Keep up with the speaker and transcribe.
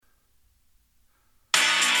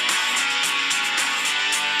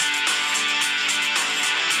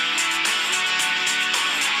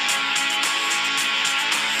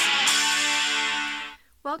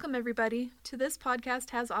Welcome, everybody, to This Podcast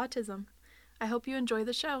Has Autism. I hope you enjoy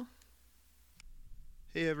the show.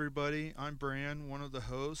 Hey everybody, I'm Bran, one of the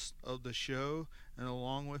hosts of the show, and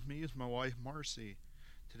along with me is my wife Marcy.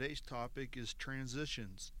 Today's topic is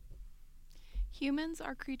transitions. Humans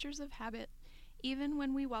are creatures of habit. Even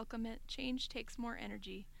when we welcome it, change takes more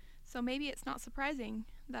energy. So maybe it's not surprising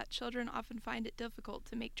that children often find it difficult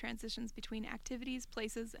to make transitions between activities,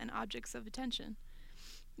 places, and objects of attention.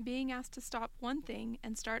 Being asked to stop one thing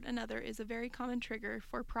and start another is a very common trigger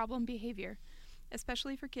for problem behavior,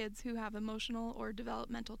 especially for kids who have emotional or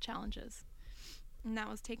developmental challenges. And that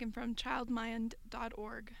was taken from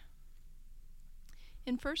childmind.org.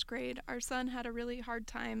 In first grade, our son had a really hard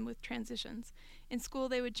time with transitions. In school,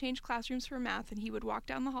 they would change classrooms for math, and he would walk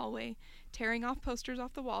down the hallway, tearing off posters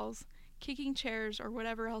off the walls, kicking chairs or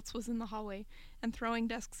whatever else was in the hallway, and throwing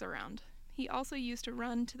desks around. He also used to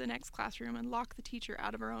run to the next classroom and lock the teacher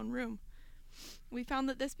out of our own room. We found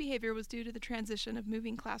that this behavior was due to the transition of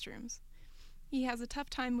moving classrooms. He has a tough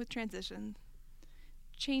time with transition.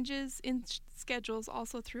 Changes in schedules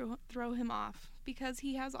also throw him off. Because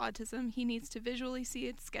he has autism, he needs to visually see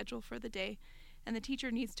its schedule for the day, and the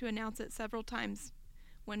teacher needs to announce it several times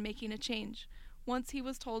when making a change. Once he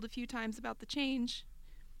was told a few times about the change,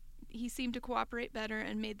 he seemed to cooperate better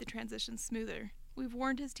and made the transition smoother. We've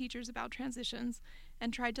warned his teachers about transitions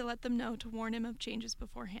and tried to let them know to warn him of changes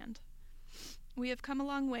beforehand. We have come a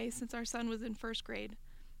long way since our son was in first grade.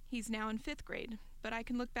 He's now in fifth grade, but I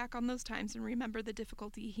can look back on those times and remember the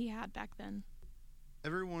difficulty he had back then.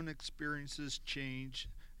 Everyone experiences change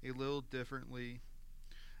a little differently.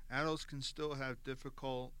 Adults can still have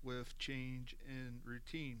difficulty with change in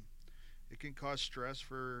routine. It can cause stress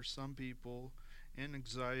for some people and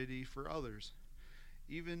anxiety for others.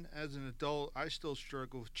 Even as an adult, I still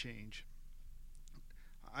struggle with change.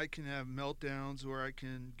 I can have meltdowns or I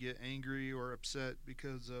can get angry or upset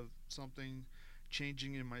because of something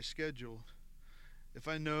changing in my schedule. If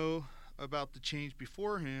I know about the change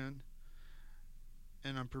beforehand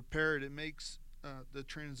and I'm prepared, it makes the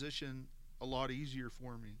transition a lot easier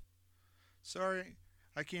for me. Sorry,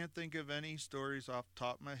 I can't think of any stories off the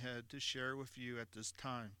top of my head to share with you at this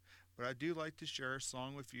time, but I do like to share a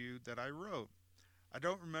song with you that I wrote. I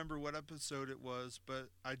don't remember what episode it was,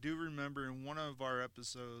 but I do remember in one of our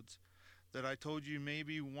episodes that I told you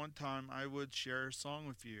maybe one time I would share a song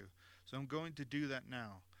with you. So I'm going to do that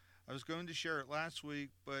now. I was going to share it last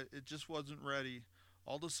week, but it just wasn't ready.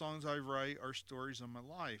 All the songs I write are stories of my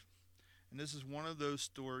life. And this is one of those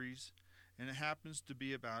stories, and it happens to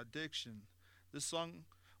be about addiction. This song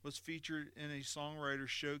was featured in a songwriter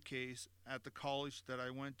showcase at the college that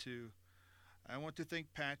I went to. I want to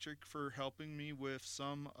thank Patrick for helping me with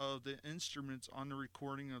some of the instruments on the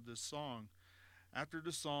recording of this song. After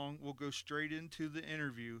the song, we'll go straight into the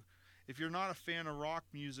interview. If you're not a fan of rock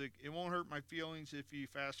music, it won't hurt my feelings if you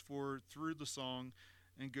fast forward through the song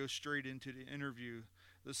and go straight into the interview.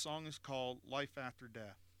 The song is called Life After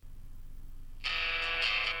Death.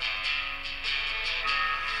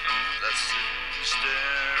 Let's sit and stare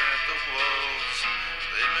at the walls.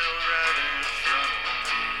 They mill right in front of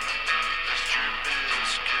me. This trip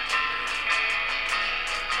is killing me.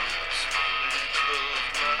 I slowly close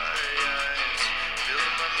my eyes,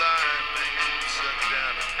 feeling my life being sucked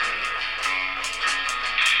out of me.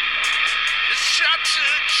 It's time to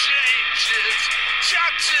change, it's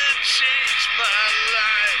time to change my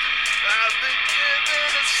life. I've been given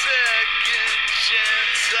a second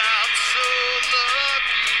chance. I'm so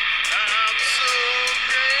lucky, I'm so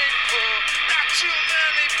grateful. Not too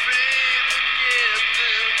many people get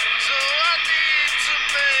them, so I need to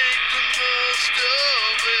make the most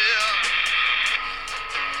of it.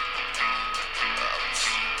 I'm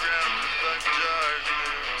surrounded by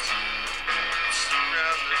darkness,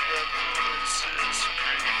 surrounded by voices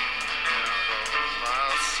screaming out all my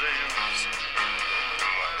sins.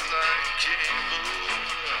 While I came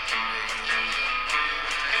over me,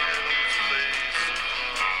 hand was placed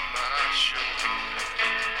upon my shoulder.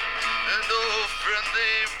 An old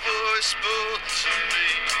friendly voice spoke to me.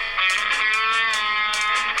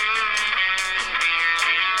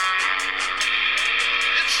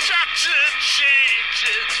 It's time to change,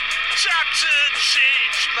 it's time to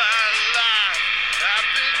change my life. I've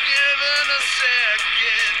been given a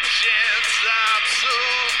second chance. I'm so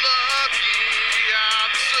lucky,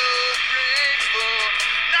 I'm so grateful.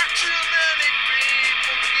 Not too many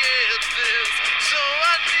people get this, so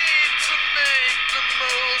I need to make the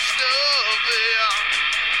most of it.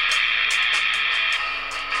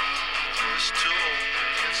 Voice told me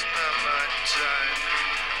it's not my time.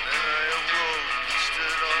 Then I awoke and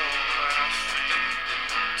stood on my feet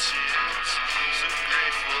in tears. So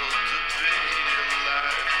grateful to be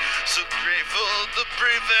alive. grateful to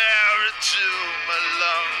breathe air into my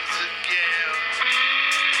lungs again.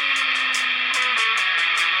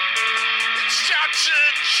 It's time to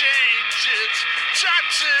change, it's time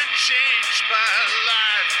to change my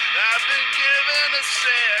life. I've been given a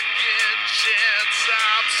second chance.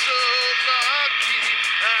 I'm so lucky,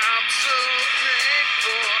 I'm so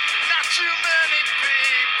thankful. Not too many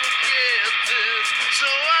people get this,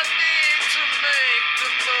 so I need to make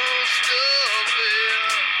the most of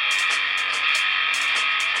it.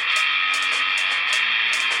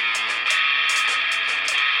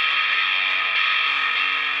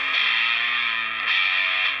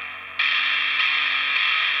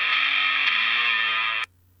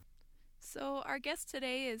 So our guest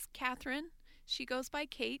today is Kathryn. She goes by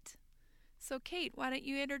Kate. So Kate, why don't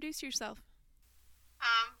you introduce yourself?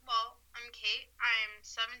 Well, I'm Kate. I'm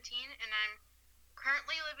 17 and I'm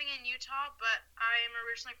currently living in Utah, but I am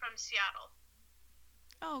originally from Seattle.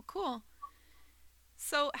 Oh, cool.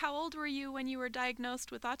 So how old were you when you were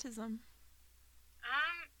diagnosed with autism?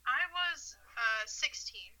 I was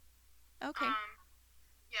 16. Okay.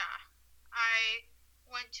 Yeah. I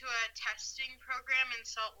went to a testing program in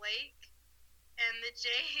Salt Lake, and the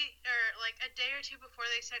day, or like a day or two before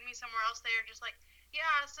they sent me somewhere else, they were just like,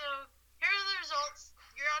 yeah, so here are the results.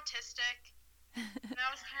 You're autistic. And that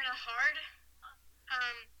was kind of hard.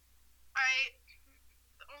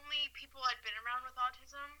 The only people I'd been around with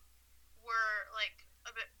autism were like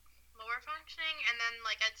a bit lower functioning, and then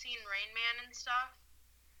like I'd seen Rain Man and stuff.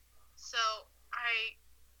 So I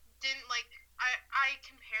didn't like, I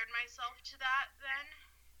compared myself to that then,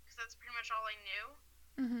 because that's pretty much all I knew.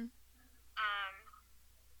 Mm-hmm.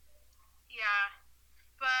 Yeah.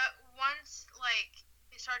 But once like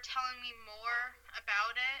they started telling me more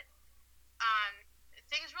about it,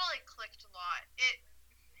 things really clicked a lot.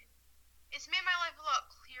 It's made my life a lot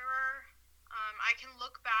clearer. I can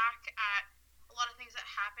look back at a lot of things that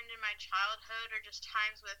happened in my childhood, or just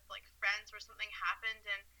times with like friends where something happened,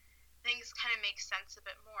 and things kind of make sense a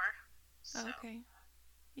bit more. So. Oh, okay.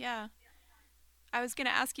 Yeah. I was going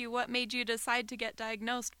to ask you what made you decide to get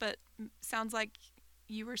diagnosed, but sounds like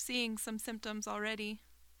you were seeing some symptoms already.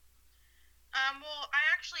 Well, I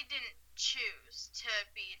actually didn't choose to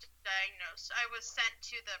be diagnosed. I was sent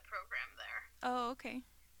to the program there. Oh, okay.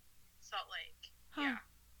 Salt Lake. Huh. Yeah.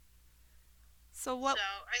 So what... So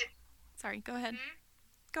Sorry, go ahead. Hmm?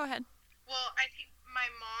 Go ahead. Well, I think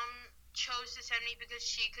my mom chose to send me because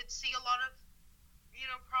she could see a lot of,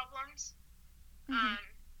 problems. Mm-hmm.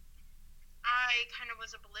 I kind of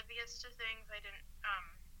was oblivious to things. I didn't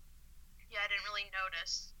really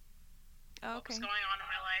notice what was going on in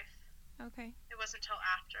my life. Okay. It wasn't until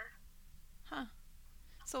after. Huh.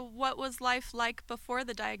 So what was life like before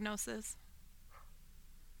the diagnosis?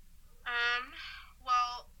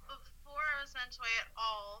 Well, before I was sent away at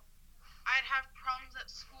all, I'd have problems at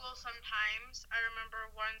school sometimes. I remember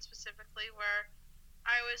one specifically where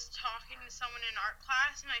I was talking to someone in art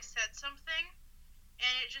class and I said something,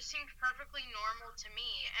 and it just seemed perfectly normal to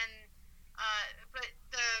me. And but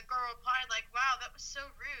the girl replied like, "Wow, that was so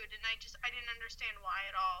rude," and I didn't understand why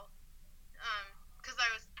at all, because I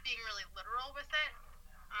was being really literal with it.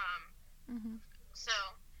 So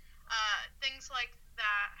things like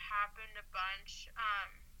that happened a bunch.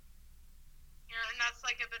 And that's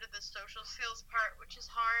like a bit of the social skills part, which is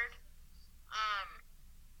hard.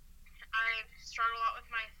 I've struggled a lot with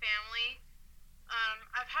my family.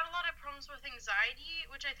 I've had a lot of problems with anxiety,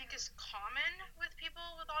 which I think is common with people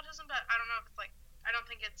with autism, but I don't know if it's like, I don't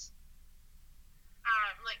think it's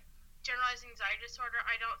like generalized anxiety disorder.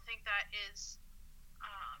 I don't think that is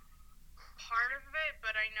part of it,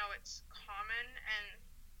 but I know it's common, and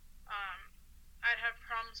I'd have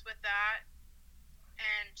problems with that,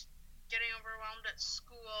 and getting overwhelmed at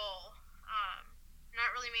school,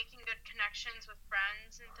 not really making good connections with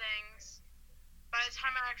friends and things. By the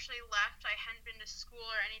time I actually left, I hadn't been to school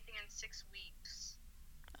or anything in 6 weeks.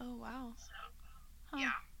 Oh, wow. So, Huh.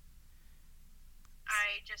 yeah.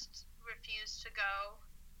 I just refused to go.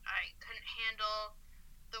 I couldn't handle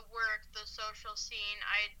the work, the social scene.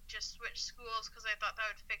 I just switched schools because I thought that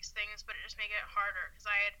would fix things, but it just made it harder because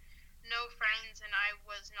I had no friends and I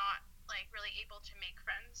was not like really able to make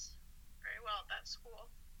friends very well at that school.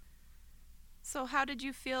 So how did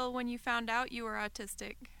you feel when you found out you were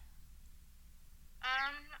autistic?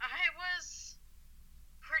 I was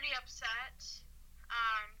pretty upset.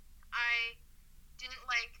 I didn't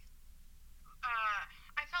like,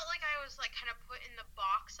 I felt like I was like kind of put in the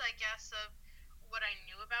box, I guess, of what I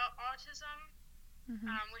knew about autism,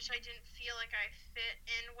 which I didn't feel like I fit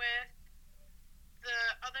in with.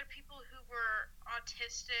 The other people who were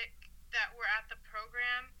autistic that were at the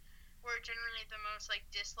program, were generally the most like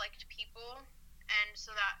disliked people, and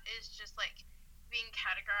so that is just like being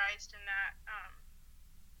categorized in that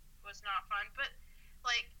was not fun. But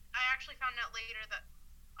like I actually found out later that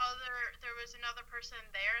there was another person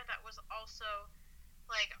there that was also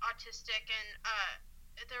like autistic, and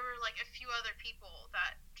there were like a few other people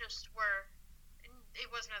that just were. It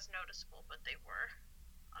wasn't as noticeable, but they were.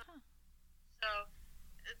 So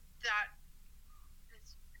that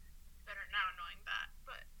is better now knowing that.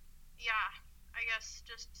 But yeah, I guess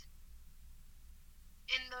just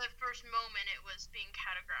in the first moment it was being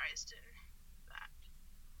categorized in that.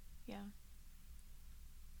 Yeah.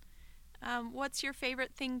 What's your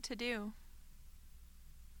favorite thing to do?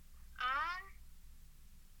 I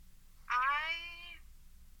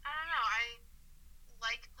don't know. I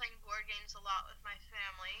like playing board games a lot with my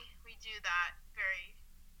family. We do that very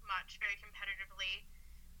much, very competitively,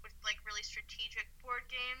 with like really strategic board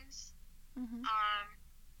games. Mm-hmm. I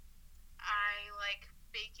like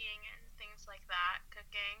baking and things like that,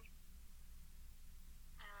 cooking.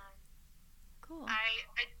 Cool. I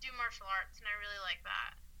do martial arts and I really like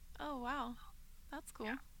that. Oh, wow. That's cool.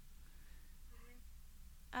 Yeah.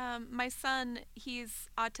 My son, he's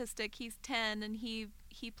autistic. He's 10, and he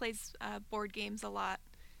plays board games a lot.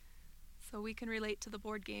 So we can relate to the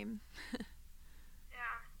board game.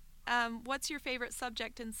 Yeah. What's your favorite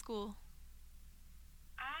subject in school?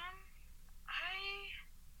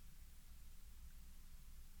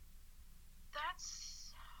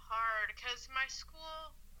 That's hard because my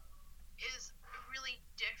school is really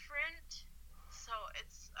different. So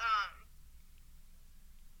it's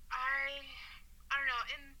I don't know.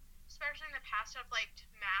 Especially in the past, I've liked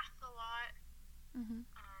math a lot. Mm-hmm.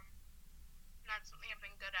 That's something I've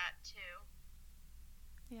been good at too.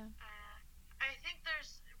 Yeah. I think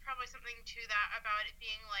there's probably something to that about it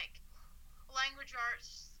being like language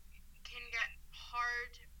arts can get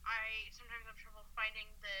hard. I sometimes have trouble finding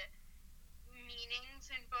the meanings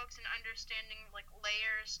in books and understanding like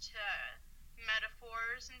layers to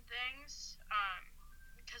metaphors and things.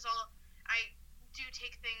 Because I do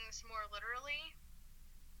take things more literally.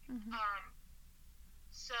 Mm-hmm.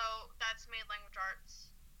 So that's made language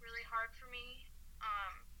arts really hard for me.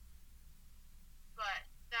 But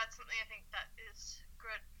that's something I think that is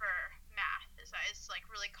good for math, is that it's like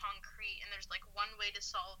really concrete and there's like one way to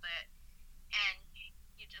solve it and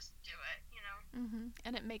you just do it, you know? Mm-hmm.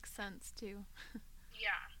 And it makes sense too.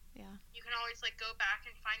 Yeah. Yeah. You can always like go back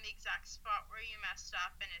and find the exact spot where you messed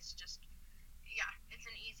up, and it's just, yeah, it's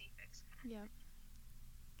an easy fix. Yeah.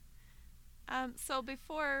 So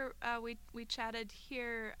before we chatted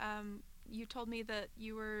here, you told me that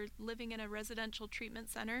you were living in a residential treatment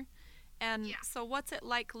center. And Yeah. so what's it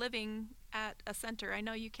like living at a center? I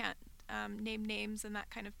know you can't name names and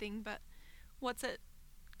that kind of thing, but what's it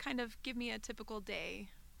kind of, give me a typical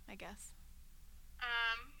day, I guess.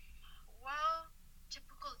 Well,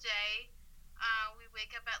 typical day, we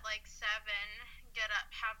wake up at like 7, get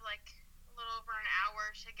up, have like a little over an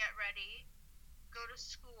hour to get ready, go to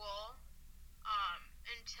school,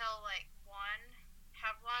 until like 1,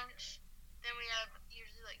 have lunch, then we have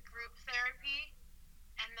usually like group therapy,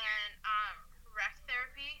 and then, rec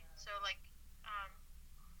therapy, so like,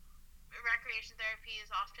 recreation therapy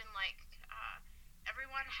is often like,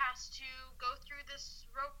 everyone has to go through this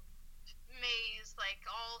rope maze, like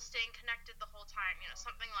all staying connected the whole time, you know,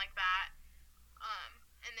 something like that.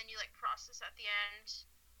 And then you like process at the end,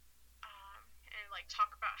 and like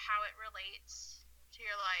talk about how it relates to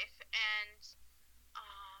your life, and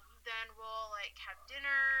then we'll like have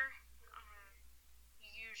dinner.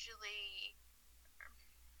 Usually,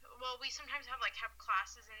 well, we sometimes have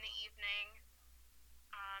classes in the evening,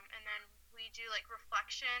 and then we do like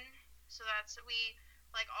reflection. So that's we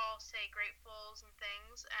like all say gratefuls and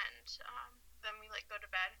things, and then we like go to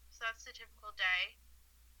bed. So that's the typical day.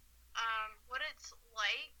 What it's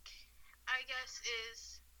like, I guess,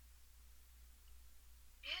 is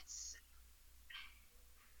it's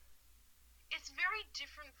very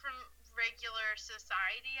different from regular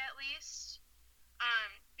society, at least,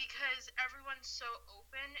 because everyone's so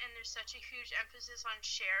open and there's such a huge emphasis on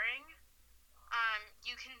sharing.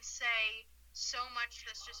 You can say so much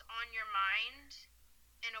that's just on your mind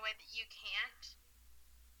in a way that you can't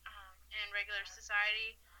in regular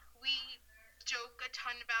society. We joke a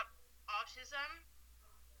ton about autism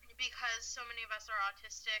because so many of us are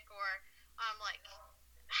autistic or like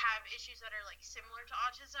have issues that are like similar to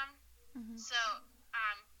autism. Mm-hmm. So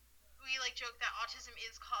we like joke that autism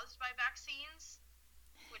is caused by vaccines,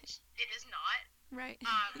 which it is not. Right.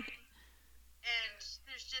 And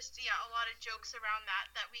there's just a lot of jokes around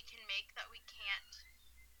that we can make that we can't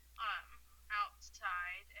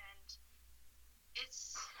outside, and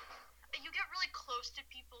it's you get really close to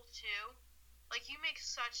people too. Like you make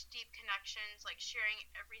such deep connections, like sharing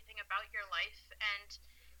everything about your life and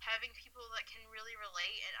having people that can really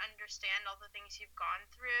relate and understand all the things you've gone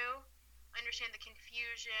through, understand the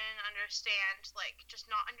confusion, understand like just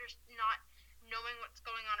not knowing what's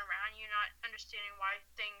going on around you, not understanding why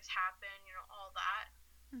things happen, all that.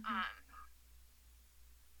 Mm-hmm.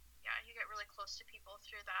 Yeah, you get really close to people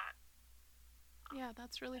through that. Yeah,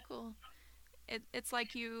 that's really cool. It's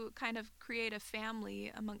like you kind of create a family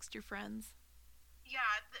amongst your friends. Yeah,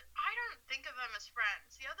 I don't think of them as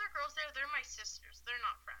friends. The other girls there, they're my sisters. They're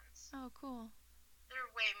not friends. Oh, cool. They're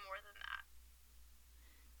way more than that.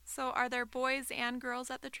 So are there boys and girls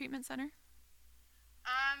at the treatment center?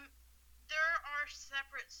 There are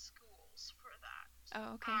separate schools for that.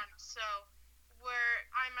 Oh, okay. So where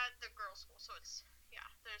I'm at the girls' school, so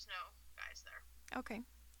there's no guys there. Okay.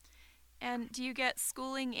 And do you get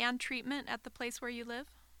schooling and treatment at the place where you live?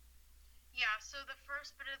 Yeah, so the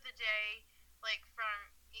first bit of the day, like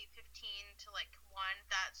from 8:15 to like 1,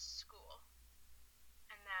 that's school.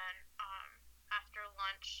 And then after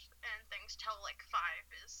lunch and things till like 5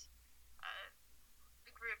 is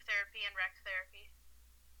group therapy and rec therapy.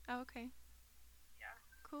 Oh, okay. Yeah.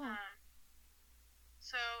 Cool.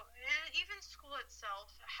 So, and even school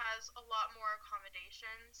itself has a lot more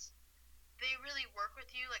accommodations. They really work with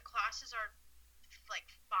you. Like classes are like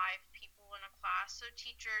 5 people in a class, so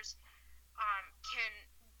teachers can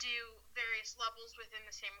do various levels within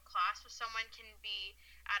the same class. So someone can be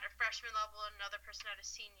at a freshman level, another person at a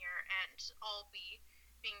senior, and all be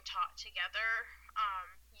being taught together.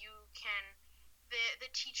 You can, the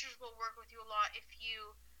teachers will work with you a lot if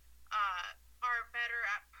you are better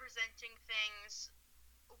at presenting things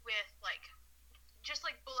with like just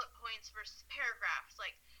like bullet points versus paragraphs.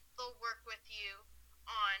 Like they'll work with you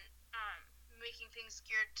on making things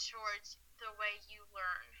geared towards the way you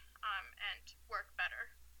learn and work better.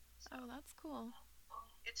 So oh, that's cool.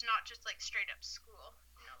 it's not just like straight up school,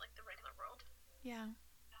 like the regular world. Yeah.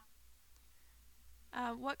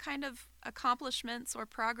 What kind of accomplishments or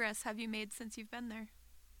progress have you made since you've been there?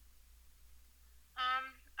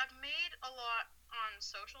 I've made a lot on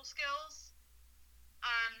social skills.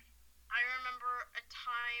 I remember a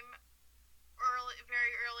time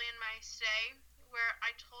very early in my stay where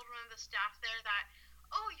I told one of the staff there that,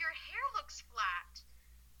 oh, your hair looks flat,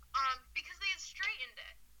 because they had straightened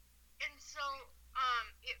it. And so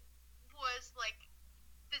it was like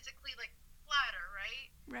physically like flatter, right?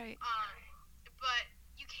 Right. But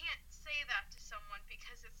you can't say that to someone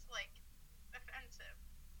because it's like offensive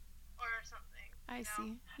or something. I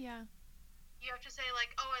see. Yeah. You have to say like,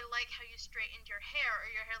 oh, I like how you straightened your hair, or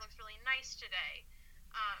your hair looks really nice today.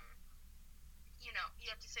 You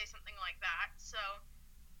have to say something like that. So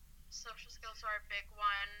social skills are a big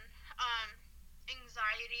one.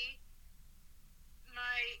 Anxiety.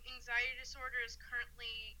 My anxiety disorder is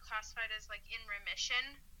currently classified as like in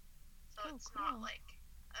remission, so Oh, it's cool. not like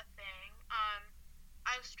a thing.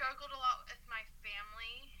 I've struggled a lot with my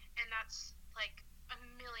family, and that's like a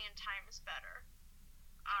million times better.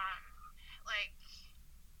 Like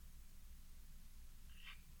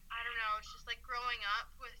I don't know, it's just like growing up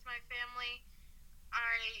with my family,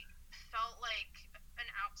 I felt like an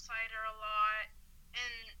outsider a lot,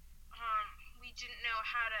 and we didn't know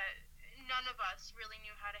how to. None of us really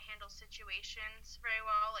knew how to handle situations very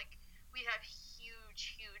well. Like we'd have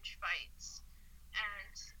huge fights,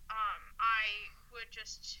 and I would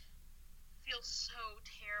just feel so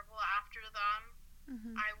terrible after them.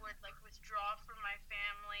 Mm-hmm. I would like withdraw from my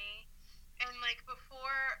family, and like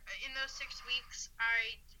before in those 6 weeks,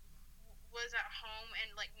 I was at home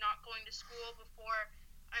and like not going to school before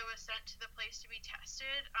I was sent to the place to be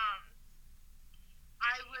tested.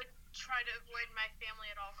 I would try to avoid my family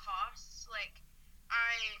at all costs. Like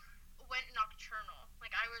I went nocturnal.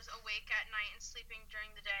 Like I was awake at night and sleeping during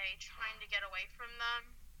the day, trying to get away from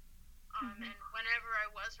them. And whenever I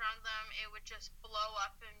was around them, it would just blow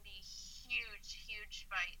up and be huge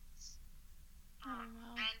fights. Oh,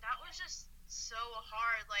 wow. And that was just so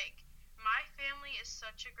hard. Like, my family is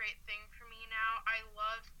such a great thing for me now. I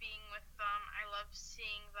love being with them. I love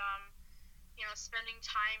seeing them, spending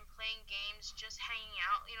time playing games, just hanging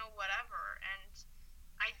out, whatever. And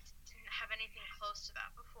I didn't have anything close to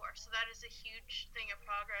that before. So that is a huge thing of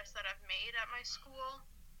progress that I've made at my school.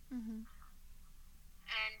 Mm-hmm.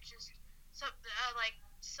 And just like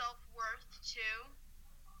self-worth too.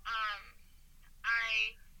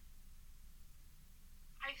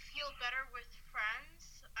 I feel better with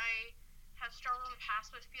friends. I have struggled in the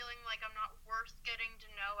past with feeling like I'm not worth getting to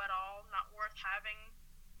know at all, not worth having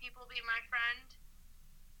people be my friend.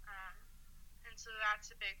 And so that's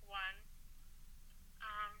a big one.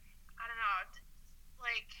 I don't know,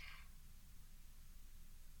 like,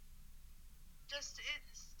 just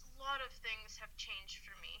it's a lot of things have changed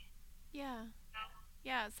for me. Yeah. You know?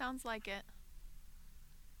 Yeah, it sounds like it.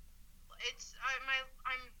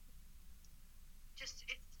 I'm just,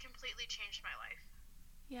 it's completely changed my life.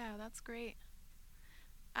 Yeah, that's great.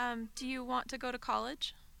 Do you want to go to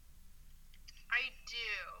college? I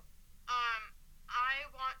do. I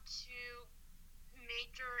want to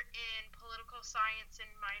major in political science and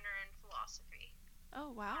minor in philosophy.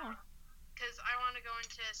 Oh, wow. Because I want to go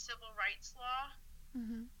into civil rights law.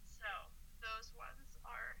 Mhm. So those ones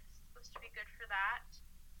are supposed to be good for that.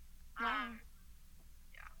 Wow.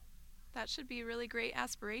 Yeah. That should be really great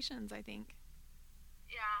aspirations, I think.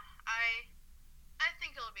 Yeah, I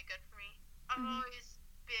think it'll be good for me. I've always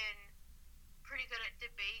been pretty good at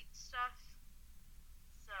debate stuff,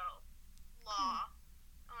 so law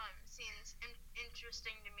seems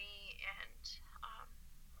interesting to me, and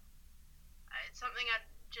it's something I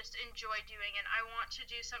just enjoy doing, and I want to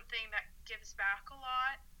do something that gives back a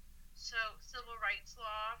lot. So civil rights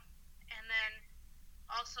law, and then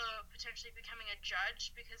also potentially becoming a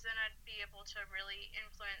judge, because then I'd be able to really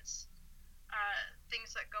influence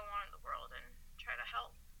things that go on in the world and try to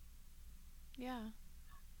help. Yeah.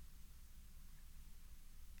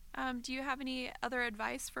 Do you have any other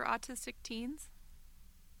advice for autistic teens?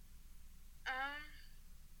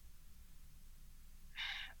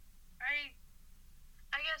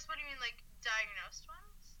 I guess, what do you mean, like diagnosed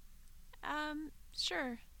ones?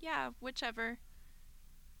 Sure. Yeah, whichever.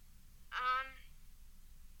 I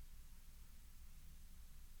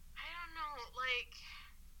don't know, like,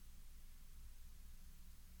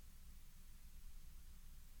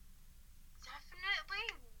 definitely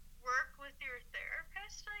work with your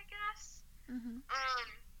therapist, I guess. Mhm.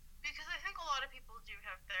 Because I think a lot of people do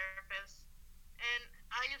have therapists, and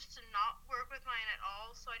I used to not work with mine at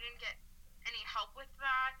all, so I didn't get any help with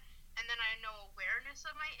that. And then I had no awareness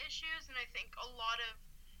of my issues, and I think a lot of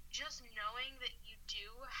just knowing that you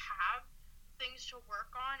do have things to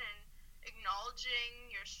work on and acknowledging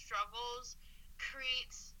your struggles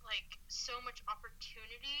creates like so much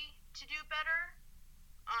opportunity to do better.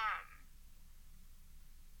 Um,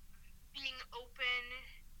 being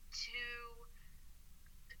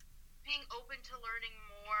open to learning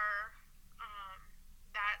more,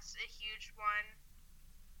 that's a huge one.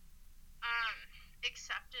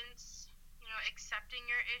 Acceptance, accepting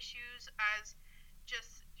your issues as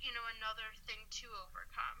just, another thing to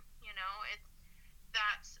overcome,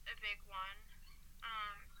 that's a big one.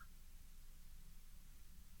 Um,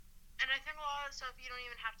 and I think a lot of stuff, you don't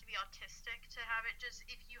even have to be autistic to have it. Just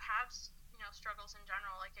if you have, struggles in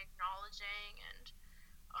general, like acknowledging and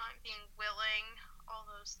being willing, all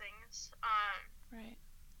those things. Right.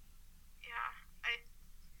 Yeah,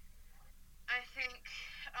 I think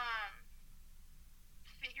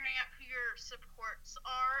figuring out who your supports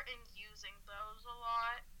are and using those a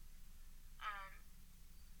lot,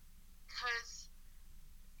 because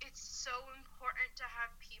it's so important to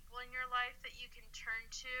have people in your life that you can turn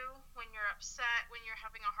to when you're upset, when you're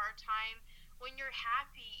having a hard time, when you're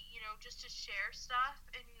happy, just to share stuff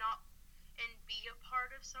and be a part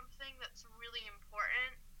of something that's really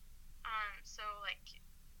important. So like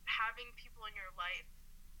having people in your life,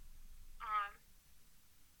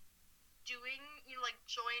 doing, like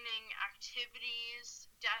joining activities,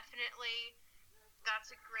 definitely. That's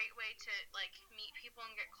a great way to like meet people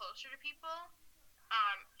and get closer to people.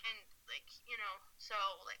 And like, so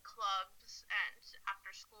like clubs and after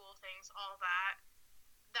school things, all that.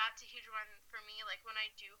 That's a huge one for me. Like when I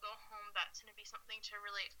do go home, that's going to be something to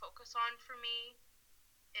really focus on for me,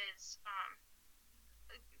 is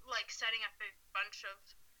like setting up a bunch of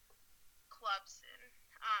clubs and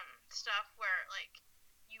stuff where like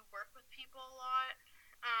you work with people a lot.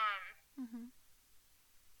 Mhm.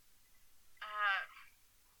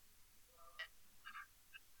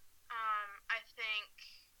 I think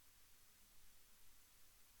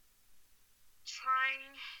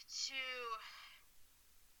trying to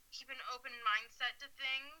keep an open mindset to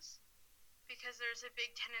things, because there's a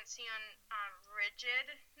big tendency on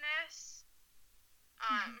rigidness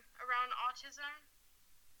around autism,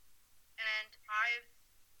 and I've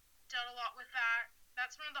done a lot with that.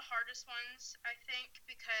 That's one of the hardest ones, I think,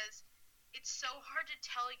 because it's so hard to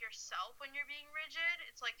tell yourself when you're being rigid.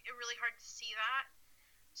 It's like really hard to see that.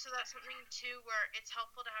 So that's something too where it's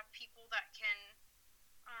helpful to have people that can,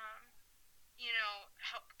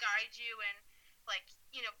 help guide you and like,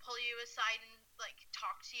 pull you aside and like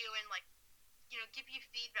talk to you and like, give you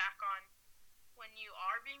feedback on when you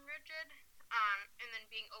are being rigid. And then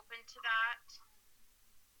being open to that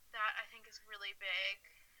I think is really big.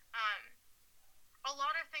 a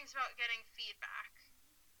lot of things about getting feedback,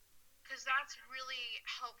 because that's really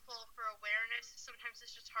helpful for awareness. Sometimes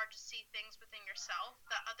it's just hard to see things within yourself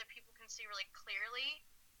that other people can see really clearly.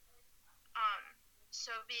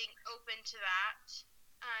 So being open to that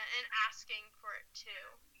and asking for it too,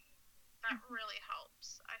 that really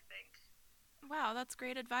helps, I think. Wow, that's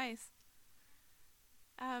great advice.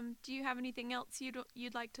 Do you have anything else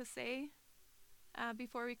you'd like to say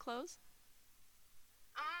before we close?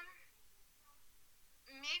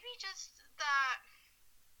 Maybe just that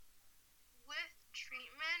with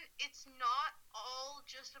treatment, it's not all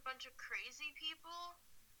just a bunch of crazy people.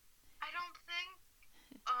 I don't think.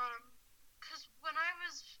 Because when I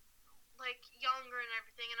was like younger and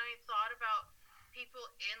everything, and I thought about people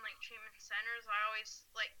in like treatment centers, I always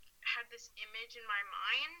like had this image in my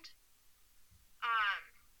mind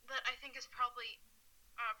that I think is probably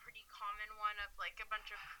a pretty common one of like a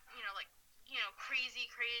bunch of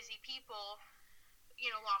crazy people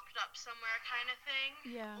locked up somewhere kind of thing.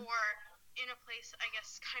 Yeah. Or in a place, I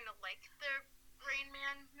guess, kind of like the Rain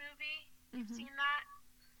Man movie. You've seen that?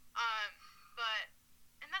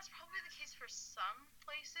 And that's probably the case for some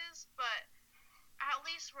places, but at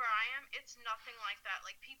least where I am, it's nothing like that.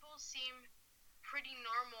 Like, people seem pretty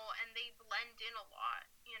normal and they blend in a lot,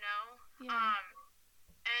 you know? Yeah.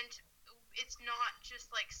 And it's not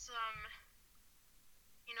just like some,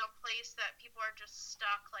 place that people are just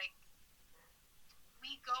stuck. Like,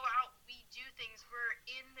 we go out, we do things, we're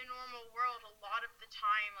in the normal world a lot of the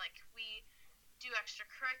time. Like, we do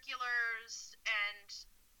extracurriculars and,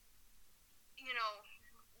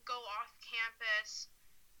 go off campus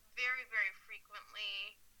very, very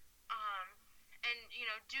frequently, and,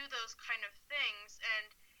 do those kind of things. And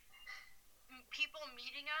people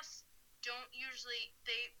meeting us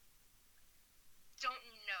they don't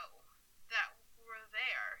know that we're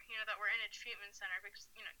there, that we're in a treatment center, because,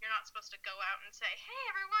 you're not supposed to go out and say, hey,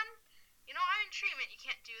 everyone, I'm in treatment. You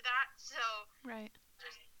can't do that. So, Right.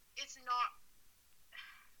 It's not,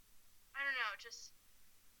 I don't know, just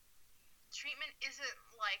treatment isn't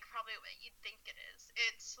like probably what you'd think it is.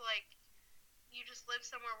 It's like you just live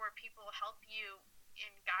somewhere where people help you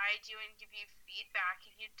and guide you and give you feedback,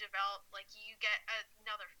 and you develop, like, you get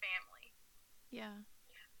another family. Yeah.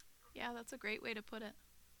 Yeah, that's a great way to put it.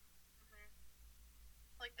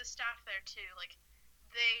 Like, the staff there too, like,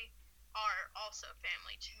 they are also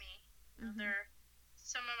family to me. They're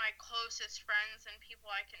some of my closest friends and people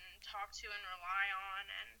I can talk to and rely on.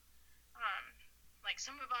 And like,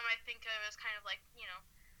 some of them I think of as kind of like,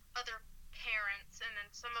 other parents, and then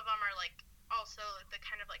some of them are like also the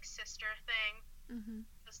kind of like sister thing.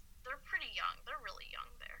 They're pretty young. They're really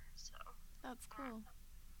young there. So that's cool.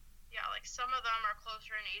 Yeah, like, some of them are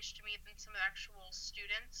closer in age to me than some of the actual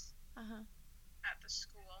students at the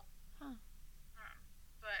school.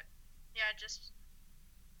 But yeah, just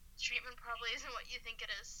treatment probably isn't what you think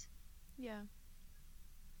it is. Yeah.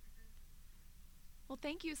 Well,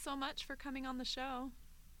 thank you so much for coming on the show.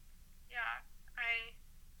 Yeah,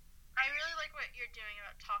 I really like what you're doing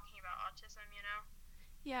about talking about autism,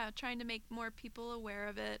 Yeah, trying to make more people aware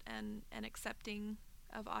of it and accepting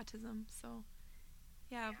of autism. So,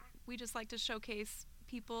 yeah, we just like to showcase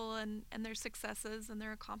people and their successes and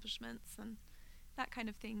their accomplishments and that kind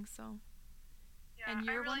of thing. So, yeah, and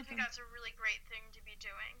you're I one really of think them. that's a really great thing to be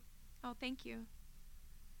doing. Oh, thank you.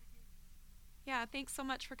 Yeah, thanks so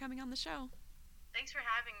much for coming on the show. Thanks for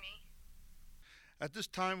having me. At this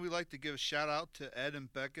time, we'd like to give a shout out to Ed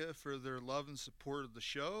and Becca for their love and support of the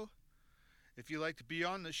show. If you'd like to be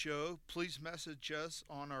on the show, please message us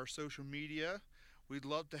on our social media. We'd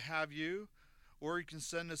love to have you. Or you can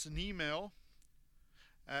send us an email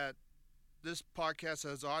at this podcast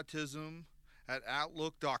has autism at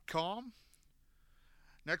outlook.com.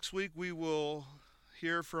 Next week, we will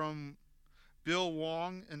hear from Bill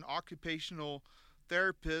Wong, an occupational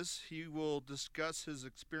therapist. He will discuss his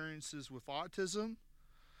experiences with autism.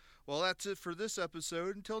 Well, that's it for this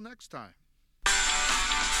episode. Until next time.